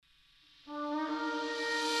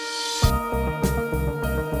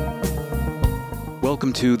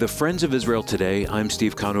welcome to the Friends of Israel Today. I'm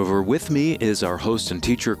Steve Conover. With me is our host and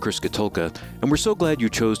teacher, Chris Katulka, and we're so glad you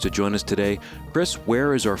chose to join us today. Chris,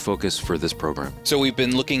 where is our focus for this program? So we've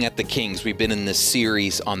been looking at the kings. We've been in this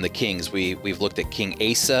series on the kings. We've looked at King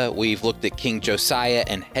Asa, we've looked at King Josiah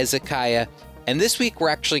and Hezekiah, and this week we're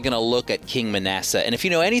actually going to look at King Manasseh. And if you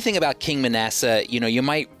know anything about King Manasseh, you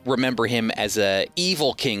might remember him as an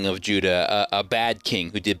evil king of Judah, a bad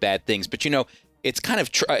king who did bad things. But it's kind of,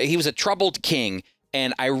 he was a troubled king,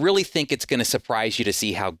 and I really think it's going to surprise you to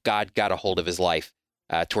see how God got a hold of his life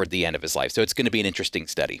toward the end of his life. So it's going to be an interesting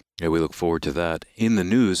study. Yeah, we look forward to that. In the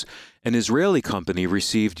news, an Israeli company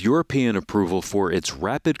received European approval for its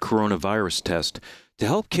rapid coronavirus test to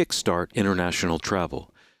help kickstart international travel.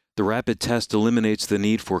 The rapid test eliminates the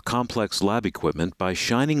need for complex lab equipment by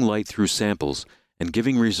shining light through samples and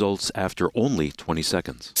giving results after only 20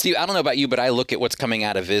 seconds. Steve, I don't know about you, but I look at what's coming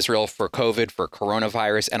out of Israel for COVID, for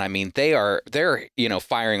coronavirus, and I mean, they're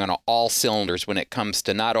firing on all cylinders when it comes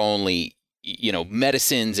to not only,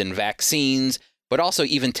 medicines and vaccines, but also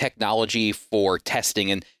even technology for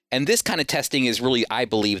testing. And this kind of testing is really, I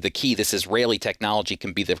believe, the key. This Israeli technology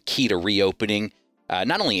can be the key to reopening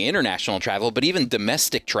not only international travel, but even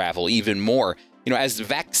domestic travel even more. As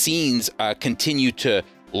vaccines continue to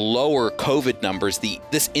lower COVID numbers,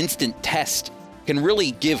 this instant test can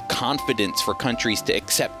really give confidence for countries to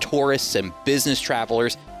accept tourists and business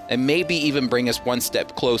travelers and maybe even bring us one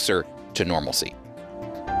step closer to normalcy.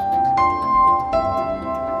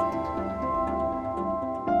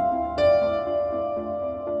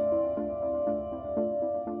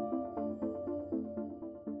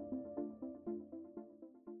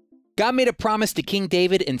 God made a promise to King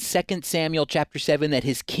David in 2 Samuel chapter 7 that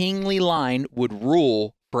his kingly line would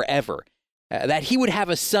rule forever, that he would have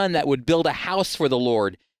a son that would build a house for the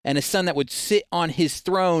Lord and a son that would sit on his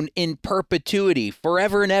throne in perpetuity,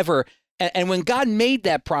 forever and ever. And when God made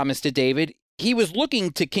that promise to David, he was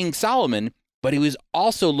looking to King Solomon, but he was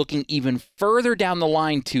also looking even further down the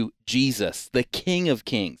line to Jesus, the King of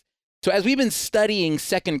Kings. So as we've been studying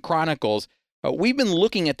 2 Chronicles, we've been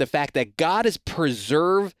looking at the fact that God has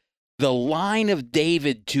preserved the line of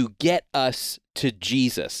David to get us to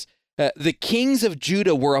Jesus. The kings of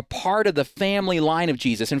Judah were a part of the family line of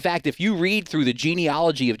Jesus. In fact, if you read through the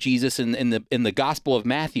genealogy of Jesus in the Gospel of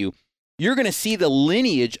Matthew, you're going to see the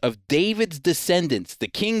lineage of David's descendants, the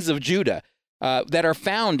kings of Judah, that are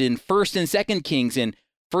found in 1st and 2nd Kings and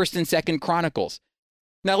 1st and 2nd Chronicles.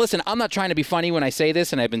 Now, listen, I'm not trying to be funny when I say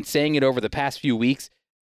this, and I've been saying it over the past few weeks.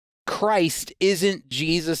 Christ isn't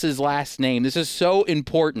Jesus's last name. This is so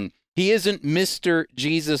important. He isn't Mr.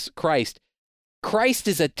 Jesus Christ. Christ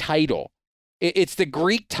is a title. It's the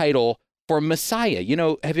Greek title for Messiah.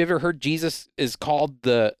 Have you ever heard Jesus is called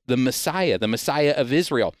the Messiah of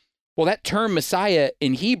Israel? Well, that term Messiah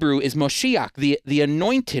in Hebrew is Moshiach, the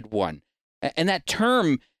anointed one. And that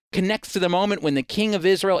term connects to the moment when the king of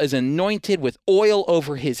Israel is anointed with oil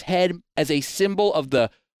over his head as a symbol of the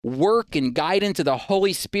work and guidance of the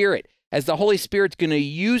Holy Spirit, as the Holy Spirit's going to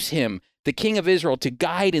use him, the king of Israel, to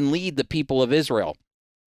guide and lead the people of Israel.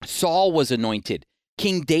 Saul was anointed.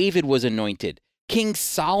 King David was anointed. King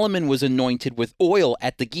Solomon was anointed with oil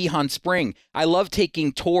at the Gihon Spring. I love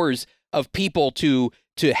taking tours of people to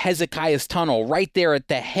Hezekiah's tunnel right there at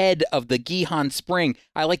the head of the Gihon Spring.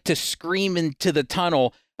 I like to scream into the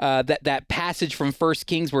tunnel that passage from 1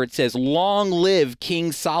 Kings where it says, "Long live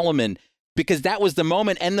King Solomon," because that was the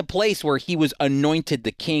moment and the place where he was anointed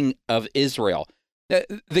the king of Israel.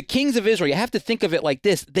 The kings of Israel, you have to think of it like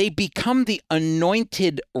this. They become the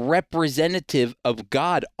anointed representative of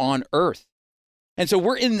God on earth. And so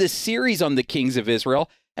we're in this series on the kings of Israel,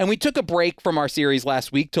 and we took a break from our series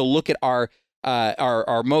last week to look at our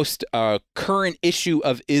most current issue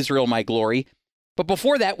of Israel, My Glory. But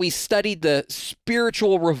before that, we studied the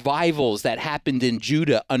spiritual revivals that happened in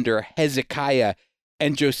Judah under Hezekiah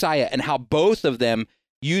and Josiah, and how both of them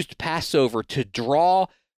used Passover to draw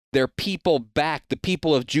their people back, the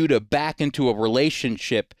people of Judah, back into a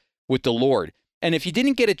relationship with the Lord. And if you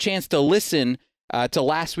didn't get a chance to listen to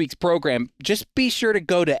last week's program, just be sure to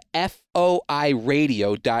go to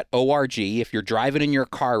foiradio.org. If you're driving in your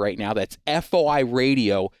car right now, that's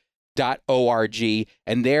foiradio.org.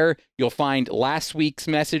 And there you'll find last week's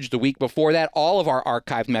message, the week before that. All of our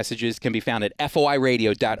archived messages can be found at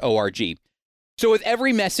foiradio.org. So with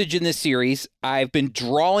every message in this series, I've been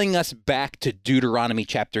drawing us back to Deuteronomy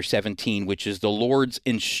chapter 17, which is the Lord's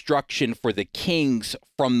instruction for the kings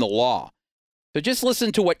from the law. So just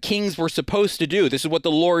listen to what kings were supposed to do. This is what the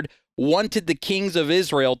Lord wanted the kings of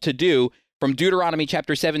Israel to do. From Deuteronomy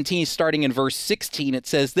chapter 17, starting in verse 16, it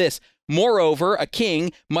says this: "Moreover, a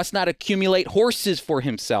king must not accumulate horses for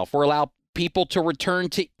himself or allow people to return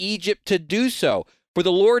to Egypt to do so. For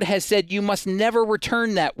the Lord has said, you must never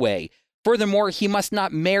return that way. Furthermore, he must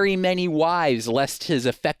not marry many wives, lest his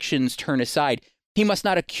affections turn aside. He must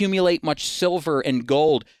not accumulate much silver and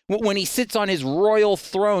gold. When he sits on his royal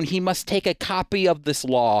throne, he must take a copy of this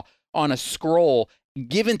law on a scroll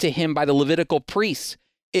given to him by the Levitical priests.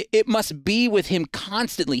 It must be with him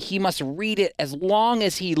constantly. He must read it as long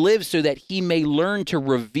as he lives so that he may learn to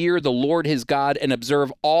revere the Lord his God and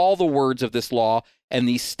observe all the words of this law and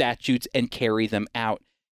these statutes and carry them out.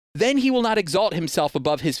 Then he will not exalt himself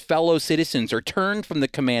above his fellow citizens or turn from the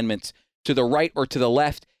commandments to the right or to the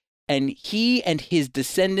left, and he and his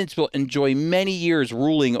descendants will enjoy many years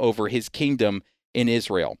ruling over his kingdom in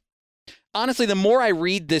Israel. Honestly, the more I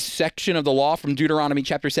read this section of the law from Deuteronomy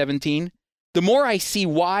chapter 17, the more I see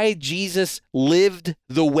why Jesus lived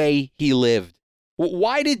the way he lived.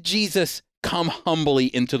 Why did Jesus come humbly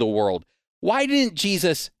into the world? Why didn't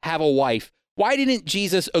Jesus have a wife? Why didn't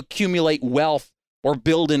Jesus accumulate wealth or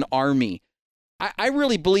build an army? I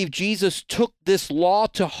really believe Jesus took this law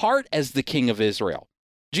to heart as the king of Israel.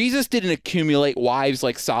 Jesus didn't accumulate wives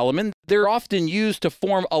like Solomon. They're often used to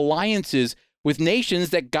form alliances with nations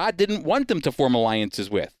that God didn't want them to form alliances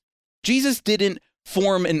with. Jesus didn't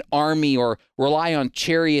form an army or rely on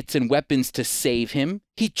chariots and weapons to save him.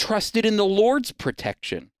 He trusted in the Lord's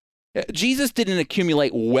protection. Jesus didn't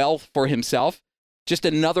accumulate wealth for himself, just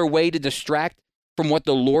another way to distract from what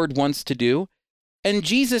the Lord wants to do. And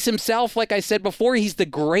Jesus himself, like I said before, he's the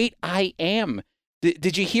great I am.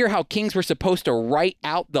 Did you hear how kings were supposed to write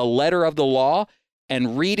out the letter of the law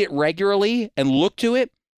and read it regularly and look to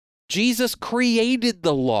it? Jesus created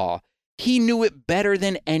the law. He knew it better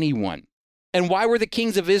than anyone. And why were the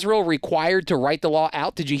kings of Israel required to write the law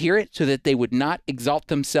out? Did you hear it? So that they would not exalt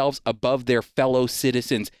themselves above their fellow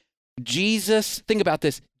citizens. Jesus, think about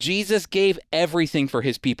this. Jesus gave everything for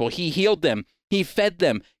his people. He healed them. He fed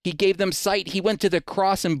them. He gave them sight. He went to the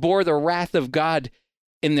cross and bore the wrath of God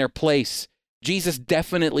in their place. Jesus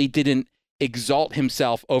definitely didn't exalt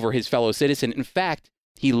himself over his fellow citizen. In fact,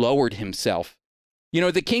 he lowered himself. You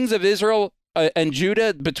know, the kings of Israel and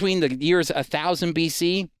Judah between the years 1000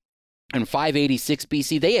 BC and 586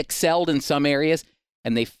 BC, they excelled in some areas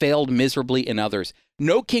and they failed miserably in others.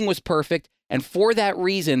 No king was perfect, and for that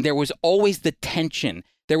reason, there was always the tension.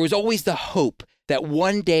 There was always the hope that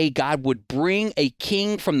one day God would bring a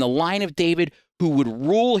king from the line of David who would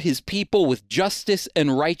rule his people with justice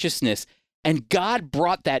and righteousness. And God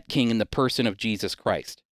brought that king in the person of Jesus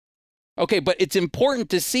Christ. Okay, but it's important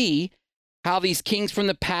to see how these kings from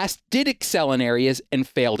the past did excel in areas and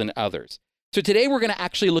failed in others. So today we're going to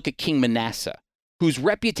actually look at King Manasseh, whose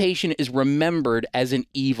reputation is remembered as an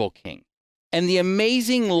evil king, and the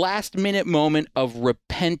amazing last-minute moment of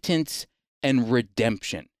repentance and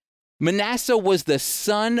redemption. Manasseh was the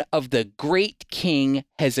son of the great king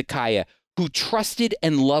Hezekiah, who trusted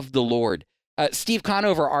and loved the Lord. Steve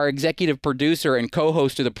Conover, our executive producer and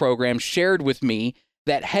co-host of the program, shared with me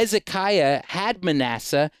that Hezekiah had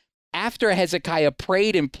Manasseh after Hezekiah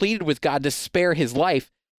prayed and pleaded with God to spare his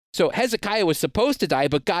life. So Hezekiah was supposed to die,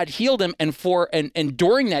 but God healed him, and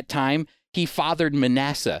during that time, he fathered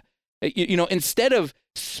Manasseh. You know, instead of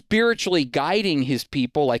spiritually guiding his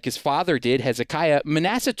people like his father did, Hezekiah,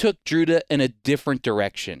 Manasseh took Judah in a different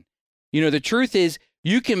direction. You know, the truth is,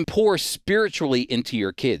 you can pour spiritually into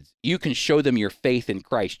your kids. You can show them your faith in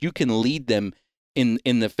Christ. You can lead them in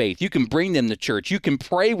the faith. You can bring them to church. You can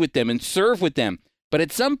pray with them and serve with them. But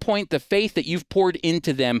at some point, the faith that you've poured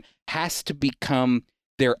into them has to become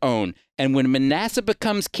their own. And when Manasseh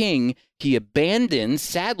becomes king, he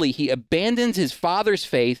abandons his father's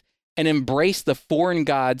faith and embraced the foreign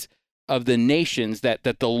gods of the nations that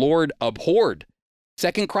the Lord abhorred.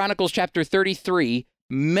 2 Chronicles chapter 33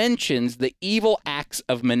 mentions the evil acts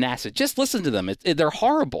of Manasseh. Just listen to them. They're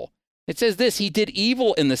horrible. It says this: he did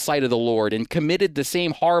evil in the sight of the Lord and committed the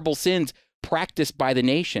same horrible sins practiced by the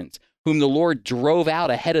nations, whom the Lord drove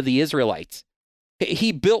out ahead of the Israelites.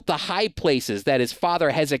 He built the high places that his father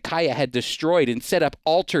Hezekiah had destroyed and set up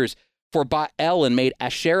altars for Baal and made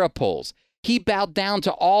Asherah poles. He bowed down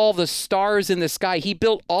to all the stars in the sky. He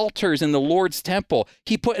built altars in the Lord's temple.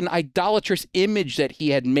 He put an idolatrous image that he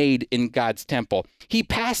had made in God's temple. He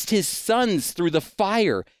passed his sons through the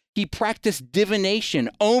fire. He practiced divination,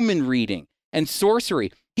 omen reading, and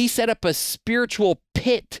sorcery. He set up a spiritual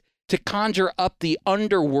pit to conjure up the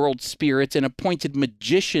underworld spirits and appointed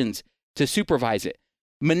magicians to supervise it.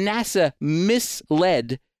 Manasseh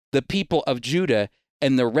misled the people of Judah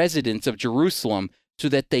and the residents of Jerusalem so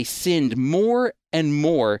that they sinned more and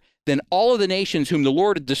more than all of the nations whom the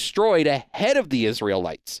Lord had destroyed ahead of the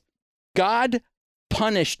Israelites. God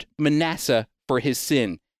punished Manasseh for his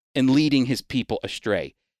sin. in leading his people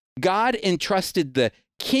astray. God entrusted the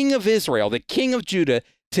king of Israel, the king of Judah,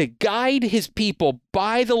 to guide his people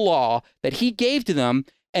by the law that he gave to them.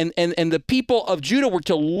 And the people of Judah were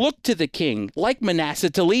to look to the king, like Manasseh,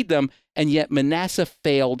 to lead them. And yet Manasseh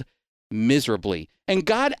failed miserably. And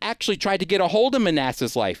God actually tried to get a hold of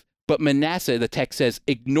Manasseh's life. But Manasseh, the text says,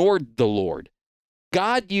 ignored the Lord.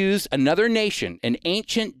 God used another nation, an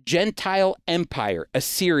ancient Gentile empire,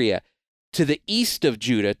 Assyria, to the east of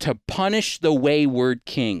Judah to punish the wayward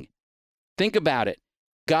king. Think about it.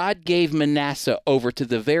 God gave Manasseh over to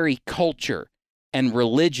the very culture and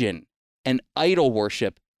religion and idol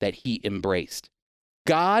worship that he embraced.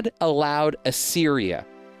 God allowed Assyria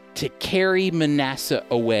to carry Manasseh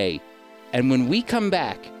away. And when we come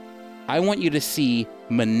back, I want you to see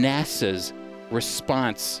Manasseh's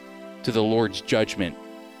response to the Lord's judgment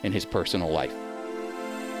in his personal life.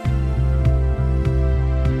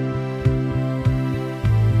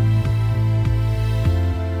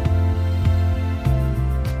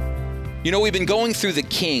 You know, we've been going through the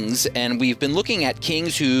kings, and we've been looking at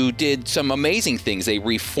kings who did some amazing things. They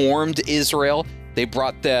reformed Israel. They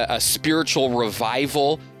brought a spiritual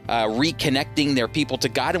revival, reconnecting their people to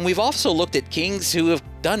God. And we've also looked at kings who have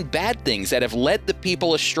done bad things that have led the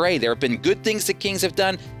people astray. There have been good things that kings have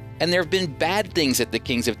done, and there have been bad things that the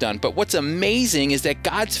kings have done. But what's amazing is that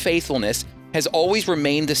God's faithfulness has always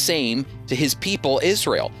remained the same to his people,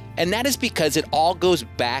 Israel. And that is because it all goes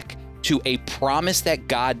back to a promise that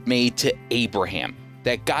God made to Abraham,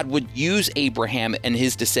 that God would use Abraham and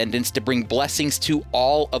his descendants to bring blessings to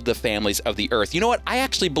all of the families of the earth. You know what? I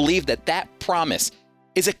actually believe that that promise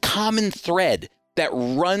is a common thread that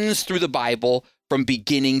runs through the Bible from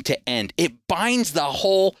beginning to end. It binds the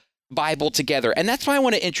whole Bible together. And that's why I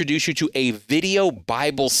want to introduce you to a video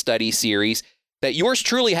Bible study series that yours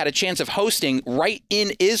truly had a chance of hosting right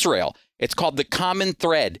in Israel. It's called The Common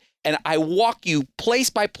Thread. And I walk you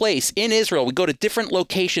place by place in Israel. We go to different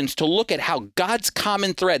locations to look at how God's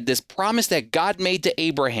common thread, this promise that God made to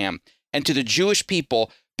Abraham and to the Jewish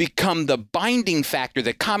people, become the binding factor,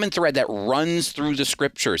 the common thread that runs through the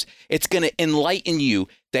scriptures. It's going to enlighten you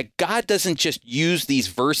that God doesn't just use these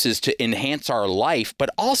verses to enhance our life,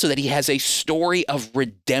 but also that he has a story of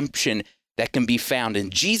redemption that can be found.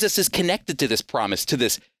 And Jesus is connected to this promise, to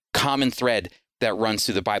this common thread that runs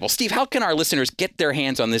through the Bible. Steve, how can our listeners get their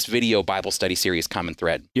hands on this video Bible study series, Common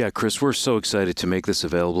Thread? Yeah, Chris, we're so excited to make this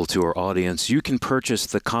available to our audience. You can purchase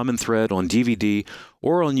The Common Thread on DVD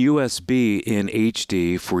or on USB in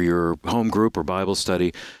HD for your home group or Bible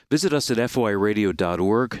study. Visit us at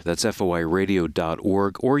foiradio.org. That's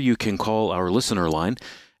foiradio.org. Or you can call our listener line,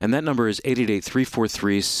 and that number is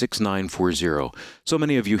 888-343-6940. So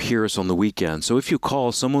many of you hear us on the weekend, so if you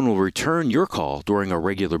call, someone will return your call during our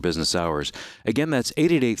regular business hours. Again, that's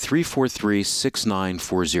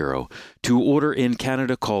 888-343-6940. To order in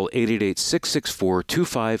Canada, call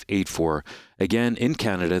 888-664-2584. Again, in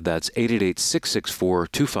Canada, that's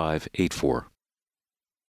 888-664-2584.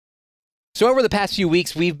 So over the past few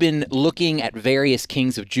weeks, we've been looking at various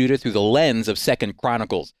kings of Judah through the lens of 2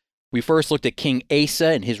 Chronicles. We first looked at King Asa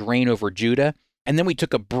and his reign over Judah, and then we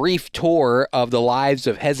took a brief tour of the lives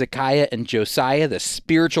of Hezekiah and Josiah, the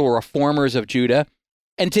spiritual reformers of Judah.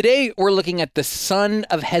 And today we're looking at the son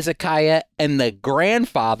of Hezekiah and the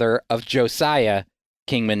grandfather of Josiah,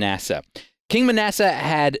 King Manasseh. King Manasseh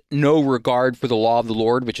had no regard for the law of the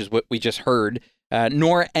Lord, which is what we just heard,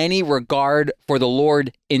 nor any regard for the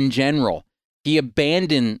Lord in general. He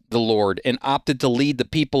abandoned the Lord and opted to lead the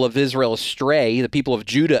people of Israel astray, the people of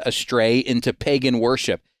Judah astray, into pagan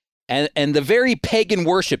worship. And the very pagan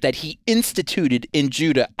worship that he instituted in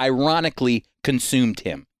Judah ironically consumed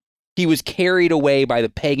him. He was carried away by the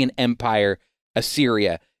pagan empire,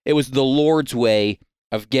 Assyria. It was the Lord's way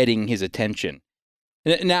of getting his attention.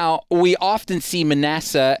 Now, we often see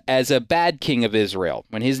Manasseh as a bad king of Israel.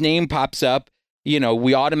 When his name pops up,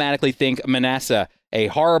 we automatically think Manasseh, a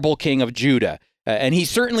horrible king of Judah. And he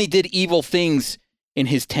certainly did evil things in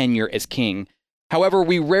his tenure as king. However,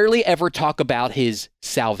 we rarely ever talk about his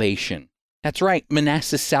salvation. That's right,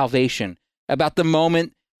 Manasseh's salvation, about the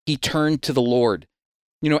moment he turned to the Lord.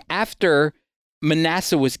 After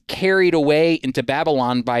Manasseh was carried away into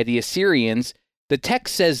Babylon by the Assyrians, the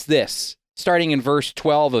text says this, starting in verse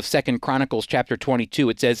 12 of 2 Chronicles chapter 22.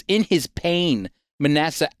 It says, "In his pain,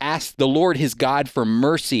 Manasseh asked the Lord his God for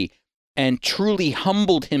mercy and truly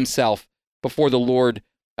humbled himself before the Lord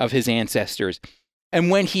of his ancestors. And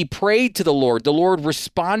when he prayed to the Lord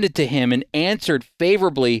responded to him and answered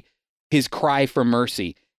favorably his cry for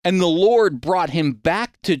mercy. And the Lord brought him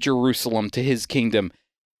back to Jerusalem, to his kingdom.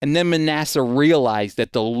 And then Manasseh realized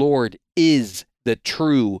that the Lord is the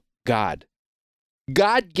true God."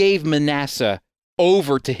 God gave Manasseh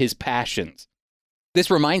over to his passions.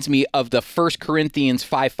 This reminds me of the 1 Corinthians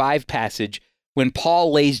 5:5 passage when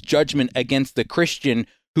Paul lays judgment against the Christian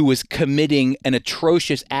who was committing an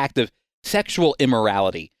atrocious act of sexual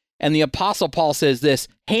immorality. And the Apostle Paul says this,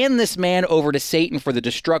 hand this man over to Satan for the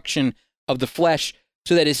destruction of the flesh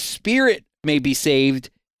so that his spirit may be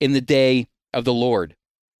saved in the day of the Lord.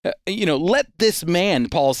 Let this man,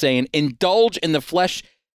 Paul's saying, indulge in the flesh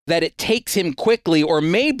that it takes him quickly, or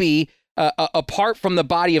maybe apart from the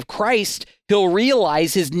body of Christ, he'll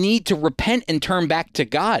realize his need to repent and turn back to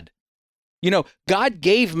God. God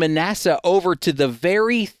gave Manasseh over to the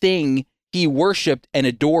very thing he worshiped and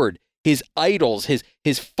adored, his idols,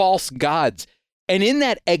 his false gods. And in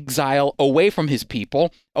that exile, away from his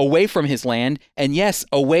people, away from his land, and yes,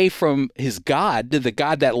 away from his God, the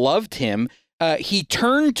God that loved him, he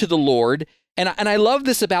turned to the Lord. And I love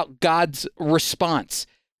this about God's response.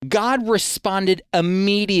 God responded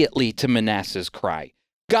immediately to Manasseh's cry.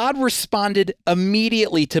 God responded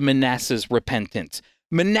immediately to Manasseh's repentance.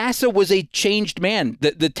 Manasseh was a changed man.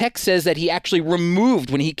 The text says that he actually removed,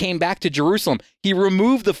 when he came back to Jerusalem, he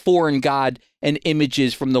removed the foreign god and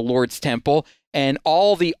images from the Lord's temple and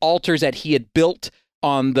all the altars that he had built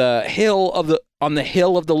on the hill of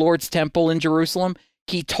the Lord's temple in Jerusalem.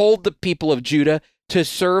 He told the people of Judah to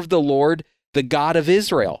serve the Lord, the God of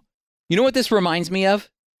Israel. You know what this reminds me of?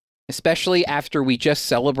 Especially after we just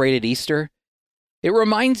celebrated Easter? It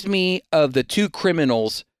reminds me of the two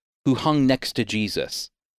criminals who hung next to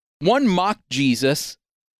Jesus. One mocked Jesus,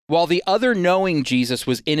 while the other, knowing Jesus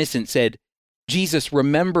was innocent, said, Jesus,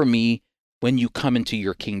 remember me when you come into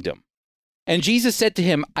your kingdom. And Jesus said to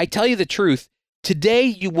him, I tell you the truth, today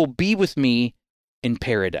you will be with me in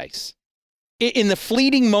paradise. In the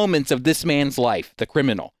fleeting moments of this man's life, the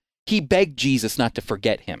criminal, he begged Jesus not to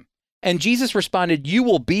forget him. And Jesus responded, you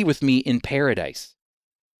will be with me in paradise.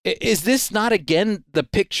 Is this not again the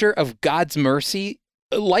picture of God's mercy?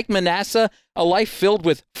 Like Manasseh, a life filled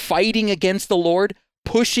with fighting against the Lord,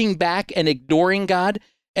 pushing back and ignoring God.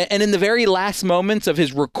 And in the very last moments of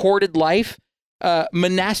his recorded life,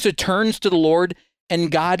 Manasseh turns to the Lord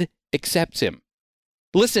and God accepts him.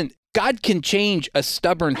 Listen, God can change a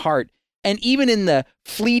stubborn heart. And even in the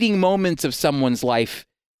fleeting moments of someone's life,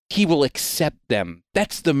 he will accept them.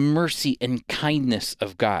 That's the mercy and kindness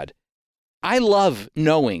of God. I love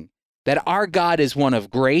knowing that our God is one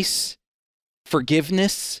of grace,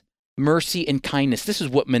 forgiveness, mercy, and kindness. This is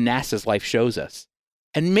what Manasseh's life shows us.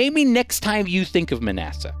 And maybe next time you think of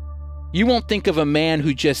Manasseh, you won't think of a man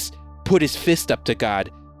who just put his fist up to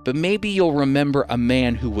God, but maybe you'll remember a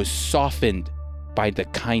man who was softened by the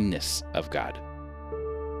kindness of God.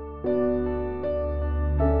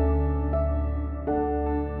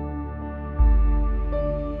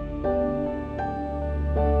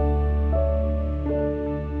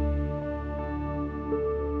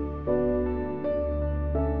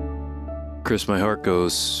 Chris, my heart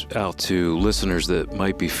goes out to listeners that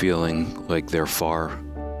might be feeling like they're far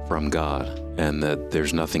from God and that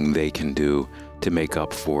there's nothing they can do to make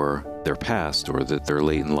up for their past or that they're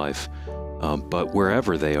late in life. But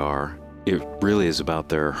wherever they are, it really is about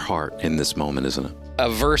their heart in this moment, isn't it? A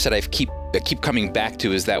verse that I keep coming back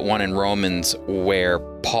to is that one in Romans where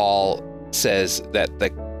Paul says that the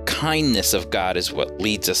kindness of God is what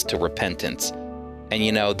leads us to repentance.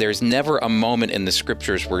 And there's never a moment in the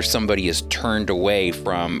scriptures where somebody is turned away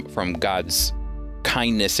from God's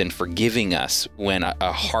kindness and forgiving us when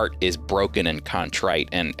a heart is broken and contrite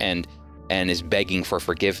and is begging for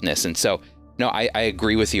forgiveness. And so, no, I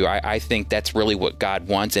agree with you. I think that's really what God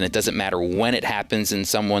wants, and it doesn't matter when it happens in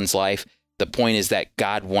someone's life. The point is that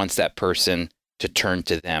God wants that person to turn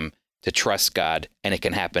to them, to trust God, and it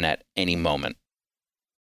can happen at any moment.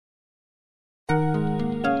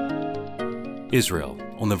 Israel,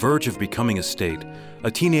 on the verge of becoming a state, a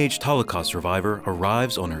teenage Holocaust survivor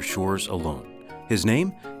arrives on her shores alone. His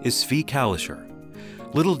name is Zvi Kalisher.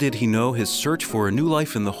 Little did he know his search for a new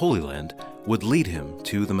life in the Holy Land would lead him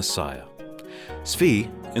to the Messiah. Zvi,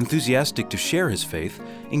 enthusiastic to share his faith,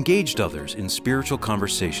 engaged others in spiritual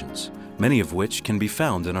conversations, many of which can be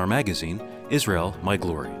found in our magazine, Israel, My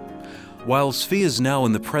Glory. While Zvi is now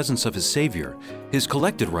in the presence of his Savior, his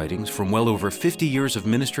collected writings from well over 50 years of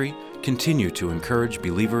ministry continue to encourage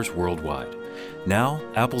believers worldwide. Now,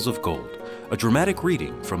 Apples of Gold, a dramatic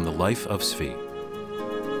reading from the life of Zvi.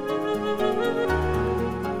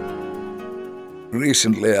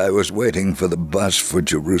 Recently, I was waiting for the bus for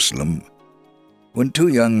Jerusalem when two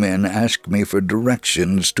young men asked me for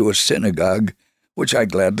directions to a synagogue, which I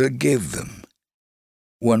gladly gave them.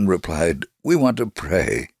 One replied, "We want to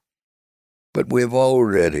pray." "But we've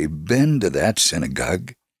already been to that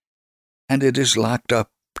synagogue." and it is locked up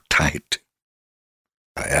tight.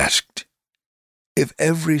 I asked, if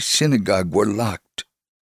every synagogue were locked,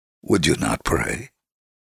 would you not pray?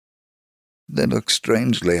 They looked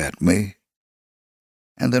strangely at me,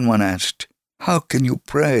 and then one asked, how can you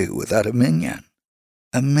pray without a minyan?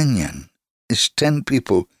 A minyan is 10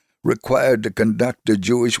 people required to conduct a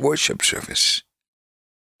Jewish worship service.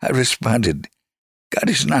 I responded, God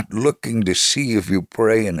is not looking to see if you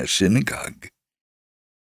pray in a synagogue.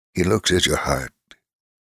 He looks at your heart.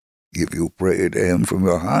 If you pray to Him from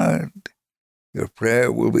your heart, your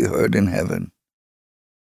prayer will be heard in heaven.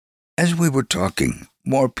 As we were talking,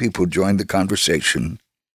 more people joined the conversation.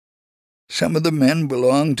 Some of the men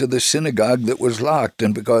belonged to the synagogue that was locked,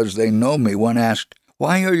 and because they know me, one asked,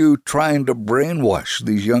 why are you trying to brainwash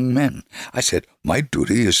these young men? I said, my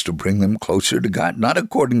duty is to bring them closer to God, not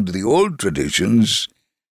according to the old traditions,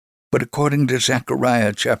 but according to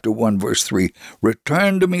Zechariah chapter 1, verse 3.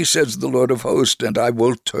 Return to me, says the Lord of hosts, and I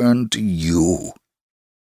will turn to you.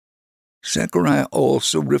 Zechariah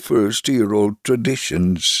also refers to your old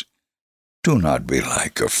traditions. Do not be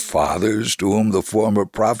like your fathers, to whom the former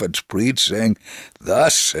prophets preached, saying,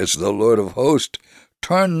 thus says the Lord of hosts,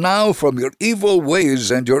 turn now from your evil ways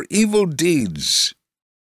and your evil deeds.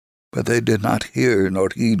 But they did not hear nor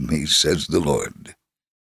heed me, says the Lord.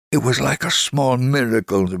 It was like a small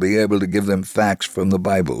miracle to be able to give them facts from the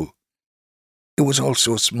Bible. It was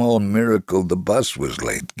also a small miracle the bus was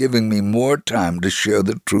late, giving me more time to share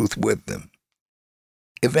the truth with them.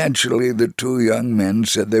 Eventually, the 2 young men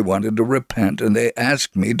said they wanted to repent, and they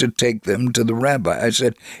asked me to take them to the rabbi. I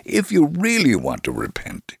said, if you really want to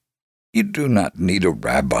repent, you do not need a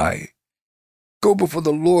rabbi. Go before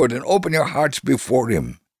the Lord and open your hearts before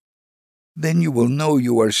Him. Then you will know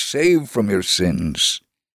you are saved from your sins.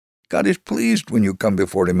 God is pleased when you come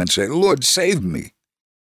before Him and say, Lord, save me.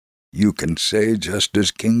 You can say, just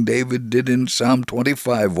as King David did in Psalm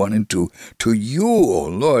 25, 1 and 2, to you, O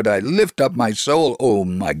Lord, I lift up my soul. O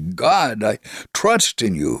my God, I trust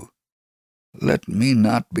in you. Let me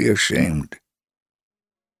not be ashamed.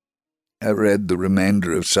 I read the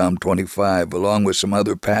remainder of Psalm 25, along with some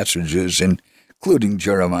other passages, including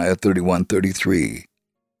Jeremiah 31:33.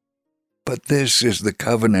 But this is the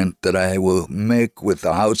covenant that I will make with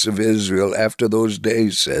the house of Israel after those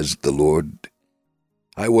days, says the Lord.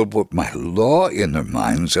 I will put my law in their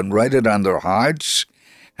minds and write it on their hearts,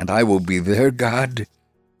 and I will be their God,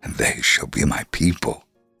 and they shall be my people.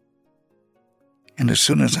 And as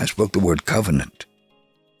soon as I spoke the word covenant,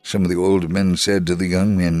 some of the old men said to the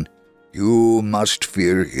young men, you must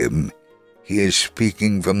fear him. He is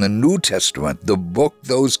speaking from the New Testament, the book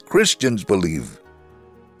those Christians believe.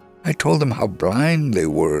 I told them how blind they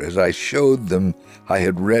were as I showed them I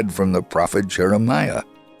had read from the prophet Jeremiah.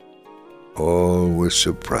 All were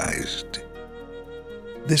surprised.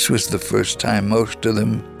 This was the first time most of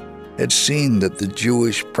them had seen that the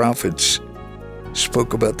Jewish prophets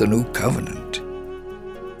spoke about the new covenant.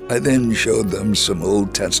 I then showed them some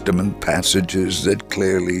Old Testament passages that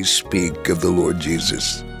clearly speak of the Lord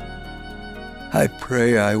Jesus. I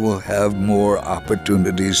pray I will have more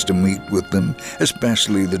opportunities to meet with them,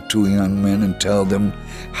 especially the 2 young men, and tell them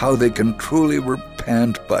how they can truly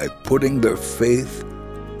repent by putting their faith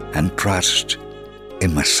and trust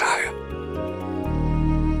in Messiah.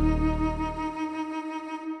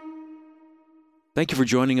 Thank you for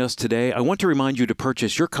joining us today. I want to remind you to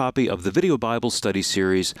purchase your copy of the video Bible study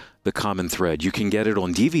series, The Common Thread. You can get it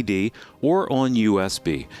on DVD or on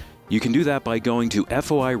USB. You can do that by going to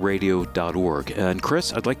foiradio.org. And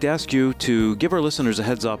Chris, I'd like to ask you to give our listeners a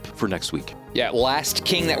heads up for next week. Yeah, last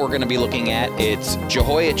king that we're going to be looking at, it's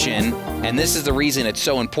Jehoiachin, and this is the reason it's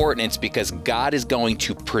so important. It's because God is going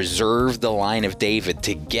to preserve the line of David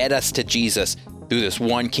to get us to Jesus through this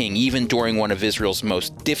one king, even during one of Israel's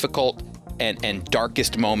most difficult and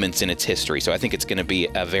darkest moments in its history. So I think it's going to be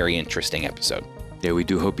a very interesting episode. Yeah, we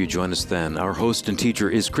do hope you join us then. Our host and teacher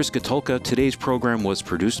is Chris Katulka. Today's program was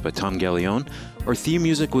produced by Tom Gallione. Our theme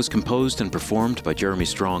music was composed and performed by Jeremy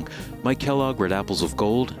Strong. Mike Kellogg read Apples of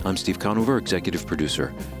Gold. I'm Steve Conover, executive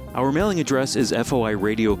producer. Our mailing address is FOI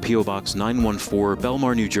Radio, P.O. Box 914,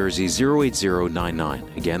 Belmar, New Jersey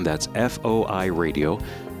 08099. Again, that's FOI Radio,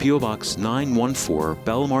 P.O. Box 914,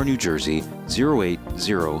 Belmar, New Jersey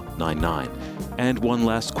 08099. And one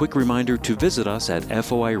last quick reminder to visit us at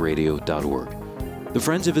foiradio.org. The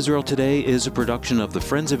Friends of Israel Today is a production of the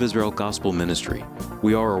Friends of Israel Gospel Ministry.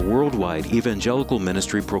 We are a worldwide evangelical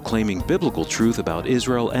ministry proclaiming biblical truth about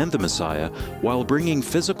Israel and the Messiah while bringing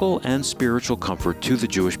physical and spiritual comfort to the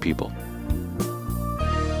Jewish people.